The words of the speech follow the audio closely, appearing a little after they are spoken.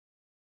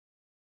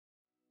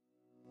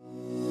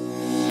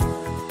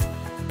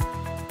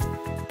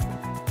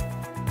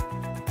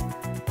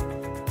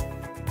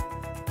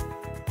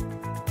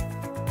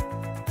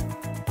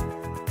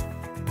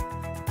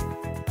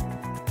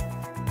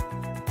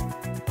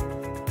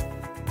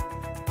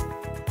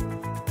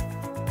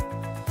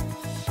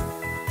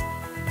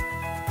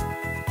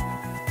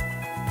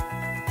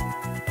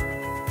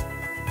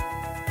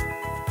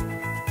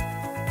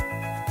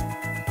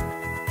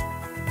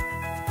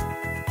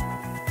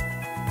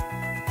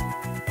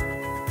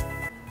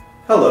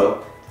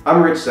Hello,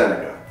 I'm Rich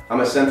Seneca.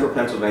 I'm a Central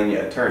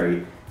Pennsylvania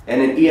attorney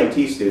and an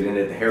EMT student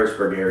at the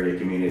Harrisburg Area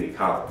Community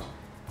College.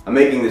 I'm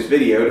making this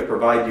video to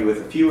provide you with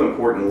a few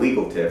important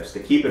legal tips to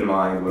keep in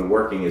mind when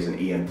working as an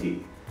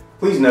EMT.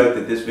 Please note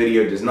that this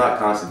video does not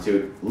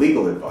constitute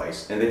legal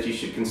advice and that you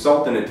should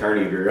consult an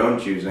attorney of your own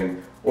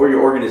choosing or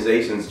your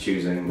organization's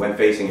choosing when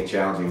facing a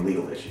challenging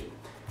legal issue.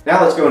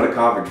 Now let's go in the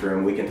conference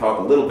room. We can talk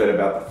a little bit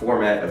about the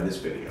format of this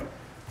video.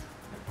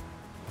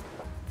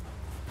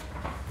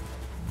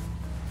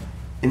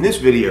 In this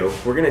video,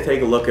 we're going to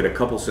take a look at a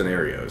couple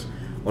scenarios.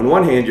 On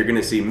one hand, you're going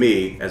to see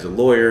me as a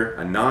lawyer,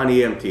 a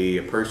non-EMT,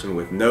 a person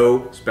with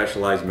no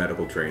specialized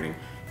medical training,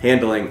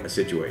 handling a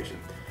situation.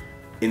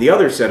 In the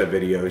other set of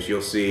videos,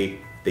 you'll see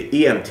the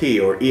EMT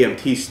or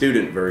EMT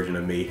student version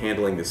of me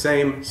handling the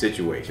same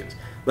situations.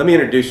 Let me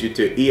introduce you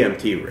to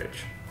EMT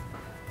Rich.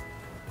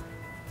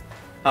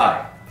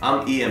 Hi,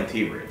 I'm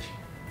EMT Rich.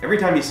 Every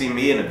time you see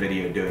me in a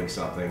video doing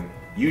something,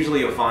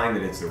 usually you'll find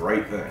that it's the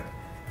right thing.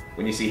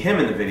 When you see him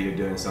in the video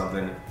doing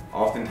something,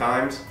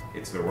 oftentimes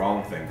it's the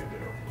wrong thing to do.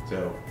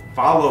 So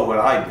follow what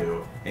I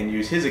do and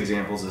use his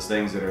examples as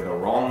things that are the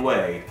wrong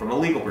way from a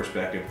legal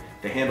perspective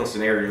to handle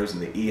scenarios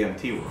in the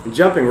EMT world.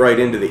 Jumping right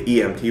into the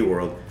EMT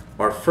world,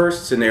 our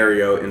first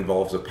scenario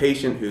involves a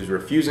patient who's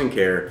refusing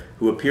care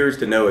who appears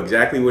to know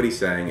exactly what he's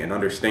saying and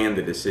understand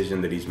the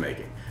decision that he's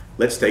making.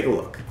 Let's take a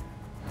look.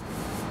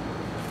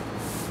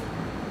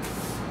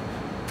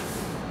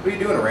 What are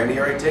you doing, Randy?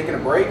 Are you taking a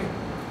break?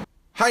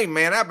 Hey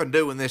man, I've been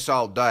doing this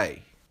all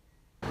day.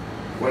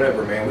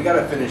 Whatever, man. We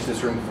gotta finish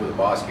this room before the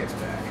boss gets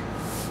back.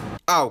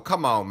 Oh,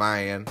 come on,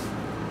 man.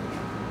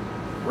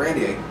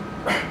 Randy,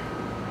 I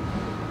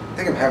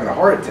think I'm having a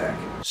heart attack.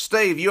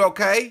 Steve, you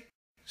okay?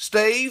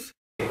 Steve?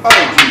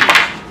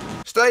 Oh,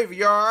 geez. Steve,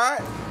 you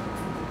alright?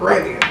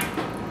 Randy.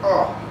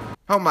 Oh.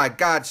 Oh my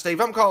God,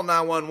 Steve, I'm calling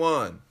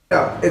 911.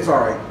 No, it's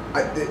alright.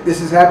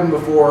 This has happened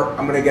before.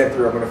 I'm gonna get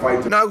through. I'm gonna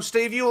fight through. No,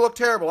 Steve, you look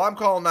terrible. I'm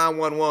calling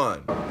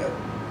 911.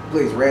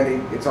 Please, Randy,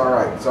 it's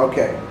alright. It's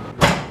okay.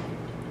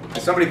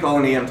 Is somebody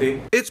calling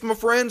EMT? It's my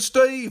friend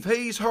Steve.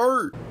 He's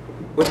hurt.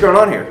 What's going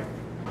on here?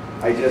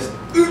 I just...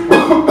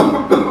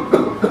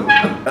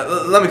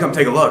 Let me come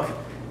take a look.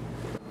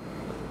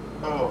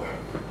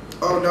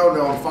 Oh,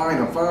 no, I'm fine.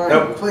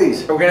 Nope.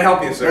 Please. We're gonna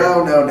help you, sir.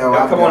 No.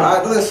 Come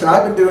on. Listen,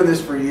 I've been doing this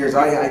for years.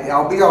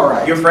 I'll be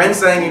alright. Your friend's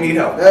saying you need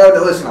help.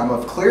 No, listen, I'm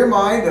of clear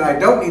mind and I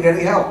don't need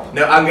any help.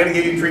 No, I'm gonna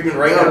give you treatment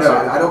right now, No,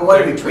 sir. I don't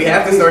want any treatment. We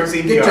have to start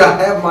CPR. Get to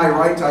have my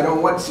rights. I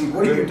don't want to see.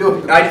 What are you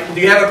doing?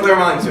 Do you have a clear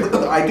mind, sir?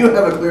 I do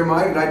have a clear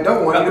mind and I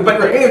don't want you to But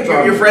put your hands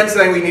on your me. friend's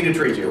saying we need to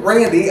treat you.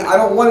 Randy, I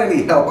don't want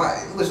any help.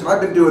 Listen,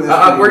 I've been doing this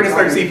for We're years.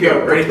 gonna start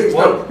CPR. Ready?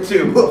 1,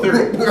 2,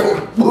 3,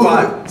 4,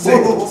 5,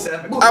 6,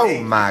 7, 8,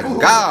 Oh my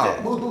God.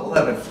 10,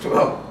 11,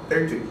 12,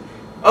 13.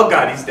 Oh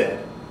God, he's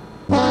dead.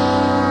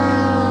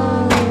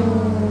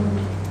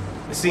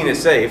 The scene is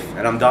safe,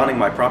 and I'm donning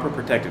my proper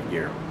protective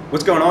gear.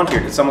 What's going on here?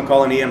 Did someone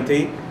call an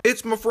EMT?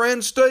 It's my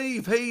friend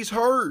Steve. He's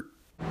hurt.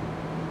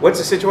 What's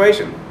the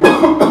situation?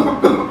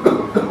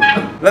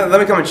 Let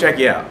me come and check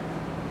you out.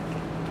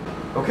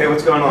 Okay,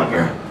 what's going on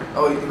here?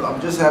 Oh,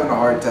 I'm just having a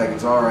heart attack.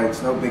 It's all right.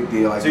 It's no big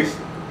deal.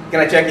 Can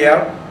I check you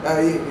out?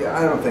 Yeah,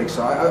 I don't think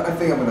so. I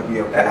think I'm going to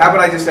be okay. How about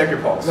I just check your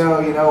pulse? No,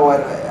 you know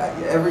what?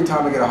 Every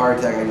time I get a heart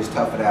attack, I just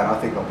tough it out.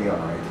 I think I'll be all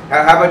right.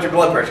 How about your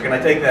blood pressure? Can I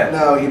take that?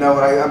 No, you know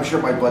what? I'm sure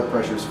my blood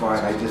pressure is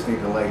fine. I just need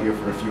to lay here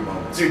for a few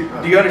moments.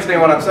 Do you understand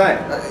what I'm saying?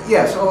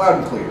 Yes, loud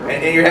and clear.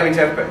 And you're having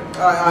chest pain?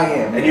 I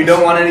am. And yes. you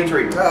don't want any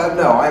treatment?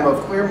 No, I'm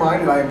of clear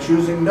mind and I am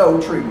choosing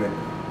no treatment.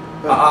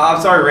 I'm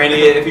sorry, Randy.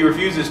 If he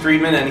refuses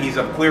treatment and he's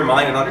of clear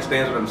mind and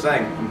understands what I'm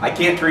saying, I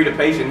can't treat a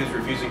patient who's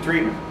refusing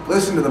treatment.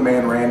 Listen to the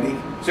man, Randy.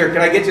 Sir,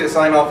 can I get you to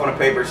sign off on a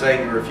paper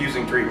saying you're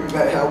refusing treatment?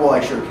 Well,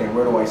 I sure can.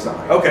 Where do I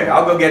sign? Okay,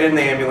 I'll go get in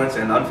the ambulance,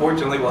 and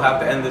unfortunately, we'll have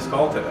to end this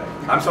call today.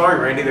 I'm sorry,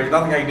 Randy. There's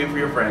nothing I can do for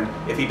your friend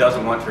if he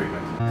doesn't want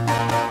treatment.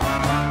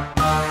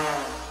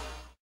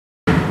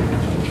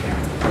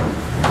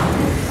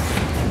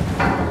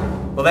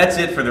 Well, that's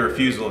it for the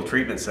refusal of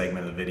treatment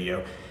segment of the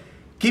video.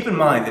 Keep in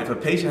mind that if a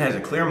patient has a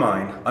clear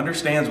mind,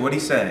 understands what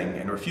he's saying,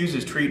 and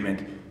refuses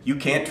treatment, you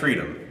can't treat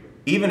him,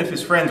 even if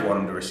his friends want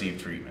him to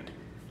receive treatment.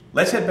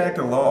 Let's head back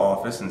to the law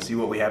office and see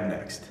what we have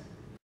next.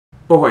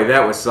 Boy,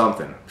 that was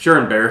something. Sure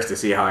embarrassed to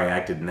see how I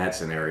acted in that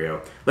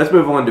scenario. Let's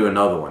move on to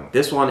another one.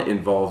 This one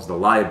involves the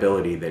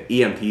liability that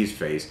EMTs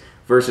face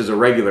versus a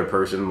regular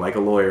person like a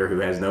lawyer who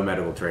has no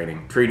medical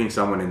training, treating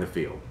someone in the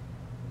field.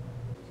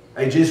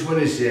 I just want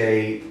to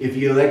say, if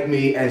you elect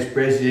me as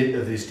president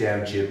of this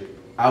township,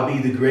 I'll be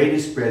the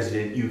greatest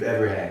president you've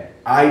ever had.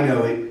 I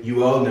know it,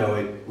 you all know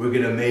it. We're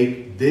gonna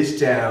make this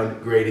town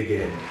great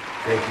again.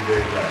 Thank you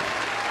very much.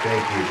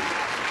 Thank you.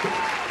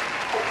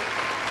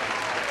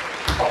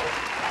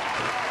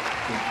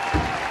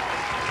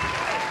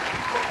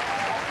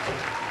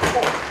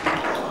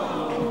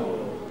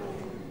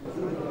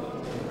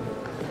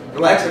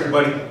 Relax,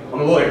 everybody. I'm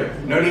a lawyer.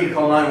 No need to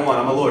call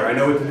 911. I'm a lawyer. I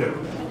know what to do.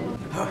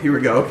 Oh, here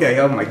we go. Okay.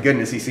 Oh my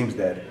goodness, he seems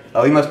dead.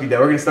 Oh, he must be dead.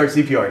 We're gonna start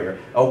CPR here.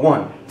 Oh,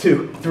 1,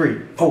 2, 3,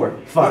 4,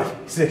 5,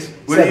 6,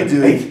 What are you 7,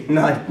 doing? 8,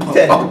 9,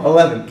 10,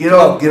 11. Get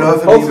off, get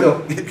off. Hold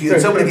still.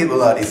 Somebody get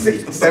Melody.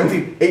 16,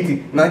 17,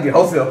 18, 19.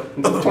 Hold still.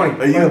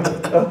 20. Are you?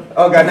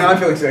 Oh God, now I'm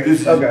feeling sick.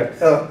 Oh God.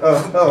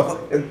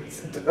 Oh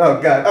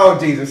God. Oh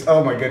Jesus.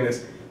 Oh my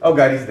goodness. Oh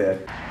God, he's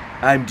dead.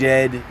 I'm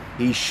dead.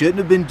 He shouldn't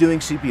have been doing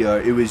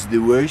CPR. It was the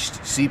worst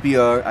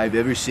CPR I've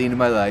ever seen in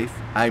my life.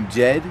 I'm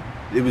dead.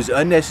 It was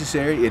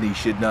unnecessary, and he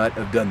should not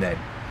have done that.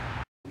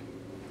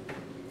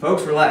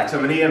 Folks, relax.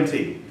 I'm an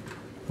EMT.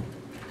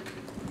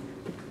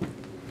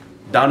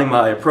 Donning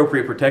my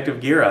appropriate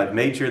protective gear, I've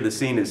made sure the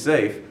scene is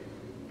safe.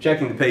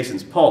 Checking the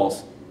patient's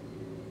pulse.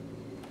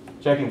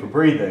 Checking for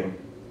breathing.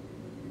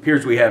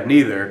 Appears we have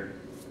neither.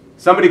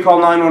 Somebody call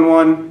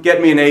 911.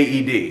 Get me an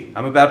AED.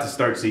 I'm about to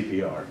start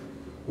CPR.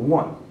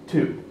 1,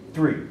 2,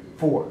 3,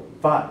 4,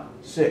 5,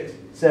 6,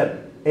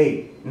 7,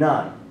 8,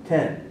 9,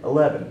 10,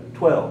 11,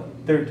 12,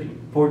 13,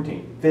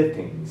 14,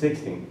 15,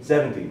 16,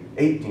 17,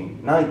 18,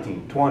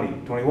 19, 20,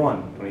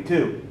 21,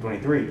 22,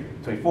 23,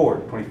 24,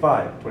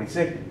 25,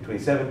 26,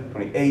 27,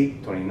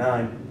 28,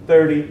 29,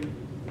 30.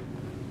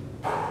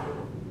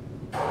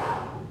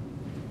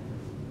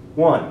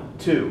 1,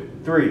 2,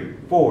 3,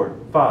 4,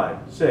 5,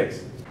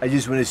 6. I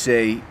just want to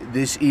say,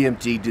 this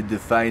EMT did the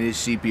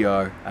finest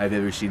CPR I've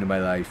ever seen in my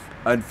life.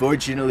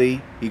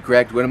 Unfortunately, he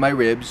cracked one of my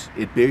ribs,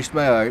 it pierced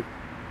my heart,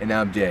 and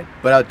now I'm dead.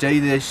 But I'll tell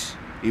you this,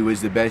 he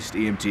was the best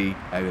EMT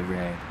I've ever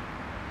had.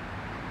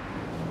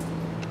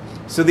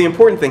 So the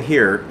important thing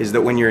here is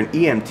that when you're an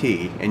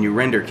EMT and you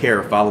render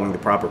care following the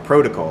proper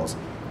protocols,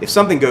 if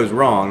something goes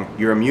wrong,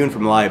 you're immune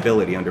from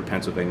liability under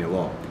Pennsylvania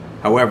law.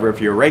 However, if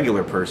you're a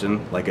regular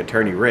person, like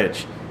Attorney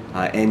Rich,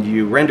 and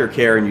you render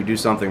care and you do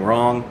something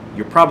wrong,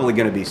 you're probably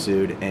going to be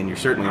sued, and you're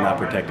certainly not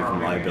protected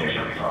from liability.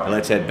 Now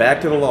let's head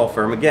back to the law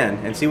firm again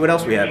and see what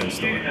else we have in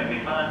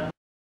store.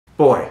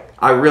 Boy,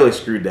 I really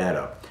screwed that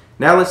up.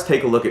 Now let's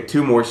take a look at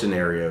two more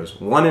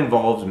scenarios. One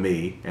involves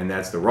me, and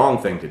that's the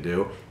wrong thing to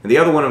do, and the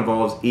other one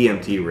involves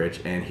EMT Rich,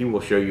 and he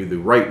will show you the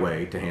right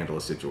way to handle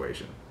a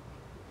situation.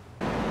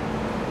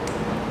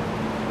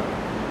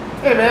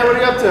 Hey man, what are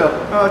you up to?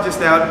 Oh,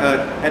 just out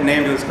at an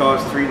ambulance call. I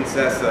was treating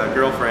Seth's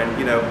girlfriend,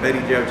 you know,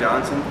 Betty Jo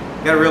Johnson.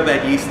 Got a real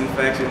bad yeast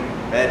infection,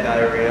 bad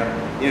diarrhea.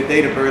 You know,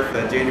 date of birth,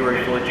 January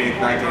 14th,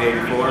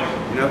 1984.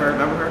 You know her?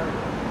 Remember her?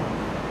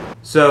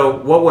 So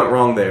what went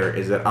wrong there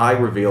is that I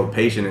revealed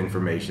patient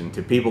information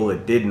to people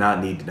that did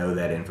not need to know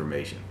that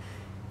information.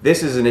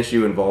 This is an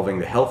issue involving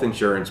the Health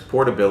Insurance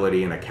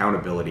Portability and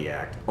Accountability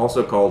Act,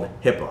 also called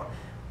HIPAA.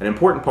 An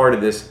important part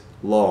of this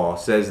law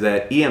says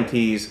that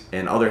EMTs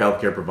and other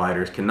healthcare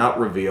providers cannot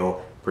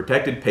reveal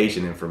protected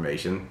patient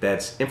information.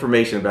 That's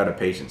information about a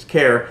patient's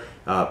care,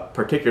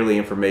 particularly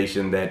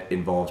information that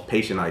involves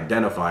patient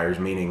identifiers,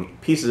 meaning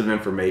pieces of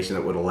information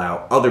that would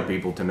allow other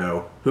people to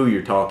know who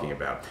you're talking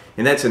about.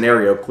 In that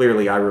scenario,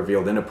 clearly I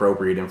revealed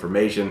inappropriate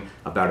information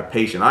about a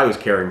patient I was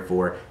caring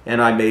for, and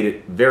I made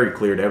it very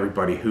clear to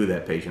everybody who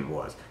that patient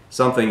was.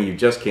 Something you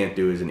just can't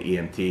do as an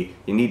EMT.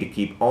 You need to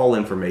keep all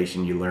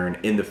information you learn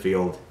in the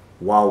field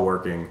while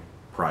working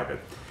private.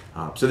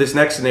 So this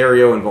next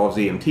scenario involves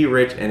EMT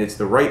Rich, and it's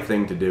the right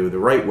thing to do, the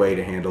right way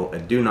to handle a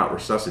do not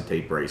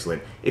resuscitate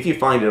bracelet if you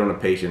find it on a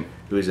patient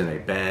who is in a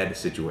bad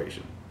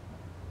situation.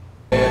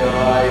 And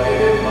I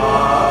did it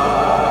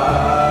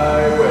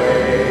my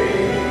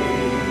way.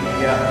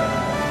 Yeah.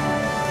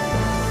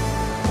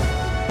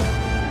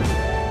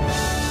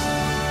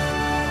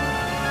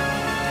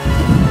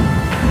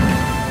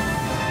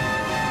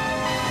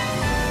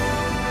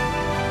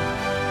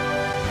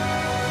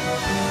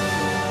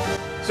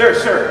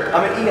 Sir,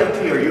 I'm an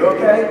EMT. Are you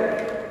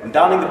okay? I'm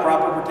donning the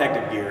proper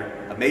protective gear.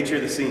 I've made sure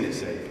the scene is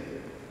safe.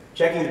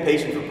 Checking the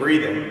patient for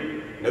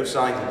breathing. No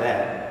signs of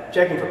that.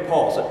 Checking for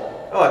pulse.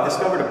 Oh, I've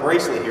discovered a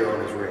bracelet here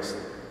on his wrist.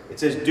 It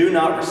says do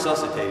not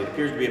resuscitate. It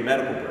appears to be a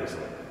medical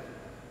bracelet.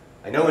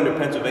 I know under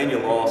Pennsylvania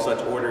law such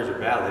orders are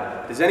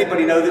valid. Does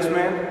anybody know this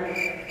man?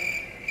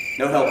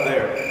 No help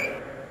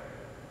there.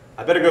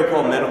 I better go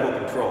call medical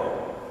control.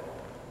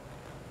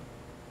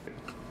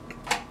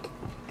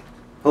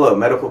 Hello,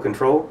 medical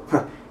control?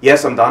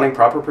 Yes, I'm donning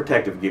proper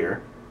protective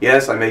gear.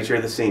 Yes, I made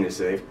sure the scene is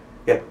safe.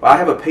 Yeah, I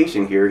have a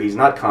patient here. He's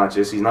not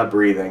conscious. He's not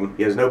breathing.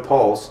 He has no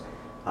pulse.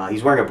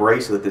 He's wearing a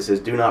bracelet that says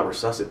do not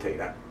resuscitate.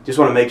 I just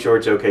want to make sure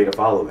it's okay to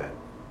follow that.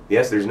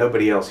 Yes, there's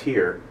nobody else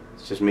here.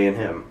 It's just me and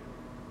him.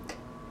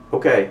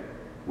 Okay,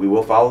 we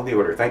will follow the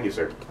order. Thank you,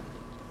 sir.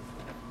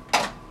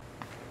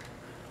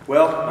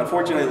 Well,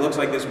 unfortunately, it looks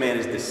like this man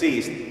is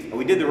deceased, and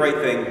we did the right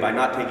thing by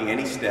not taking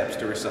any steps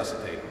to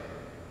resuscitate him.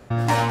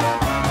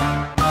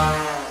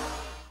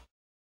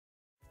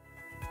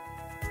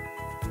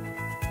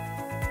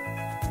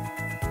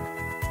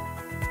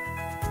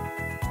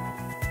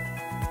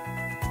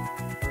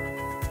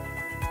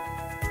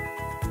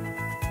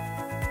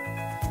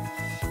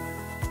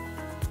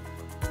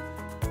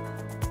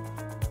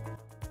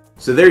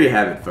 So there you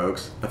have it,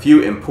 folks. A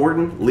few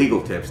important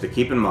legal tips to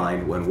keep in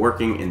mind when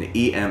working in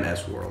the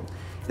EMS world.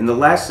 In the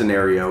last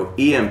scenario,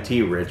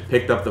 EMT Rich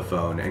picked up the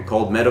phone and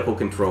called medical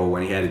control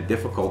when he had a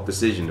difficult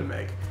decision to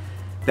make.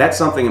 That's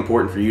something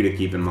important for you to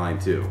keep in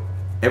mind too.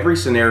 Every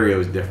scenario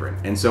is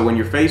different, and so when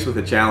you're faced with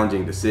a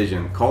challenging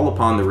decision, call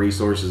upon the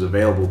resources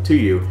available to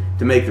you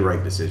to make the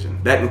right decision.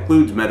 That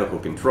includes medical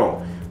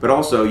control, but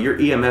also your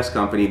EMS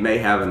company may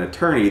have an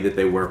attorney that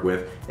they work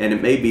with, and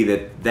it may be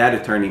that that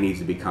attorney needs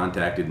to be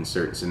contacted in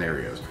certain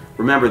scenarios.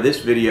 Remember,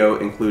 this video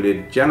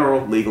included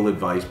general legal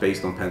advice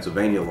based on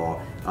Pennsylvania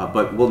law,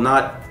 but will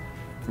not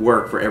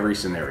work for every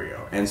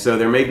scenario. And so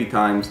there may be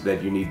times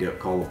that you need to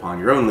call upon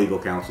your own legal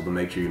counsel to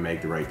make sure you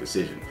make the right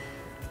decision.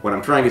 What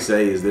I'm trying to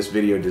say is this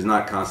video does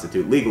not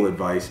constitute legal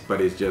advice,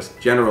 but is just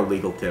general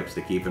legal tips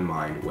to keep in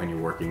mind when you're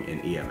working in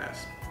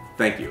EMS.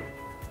 Thank you.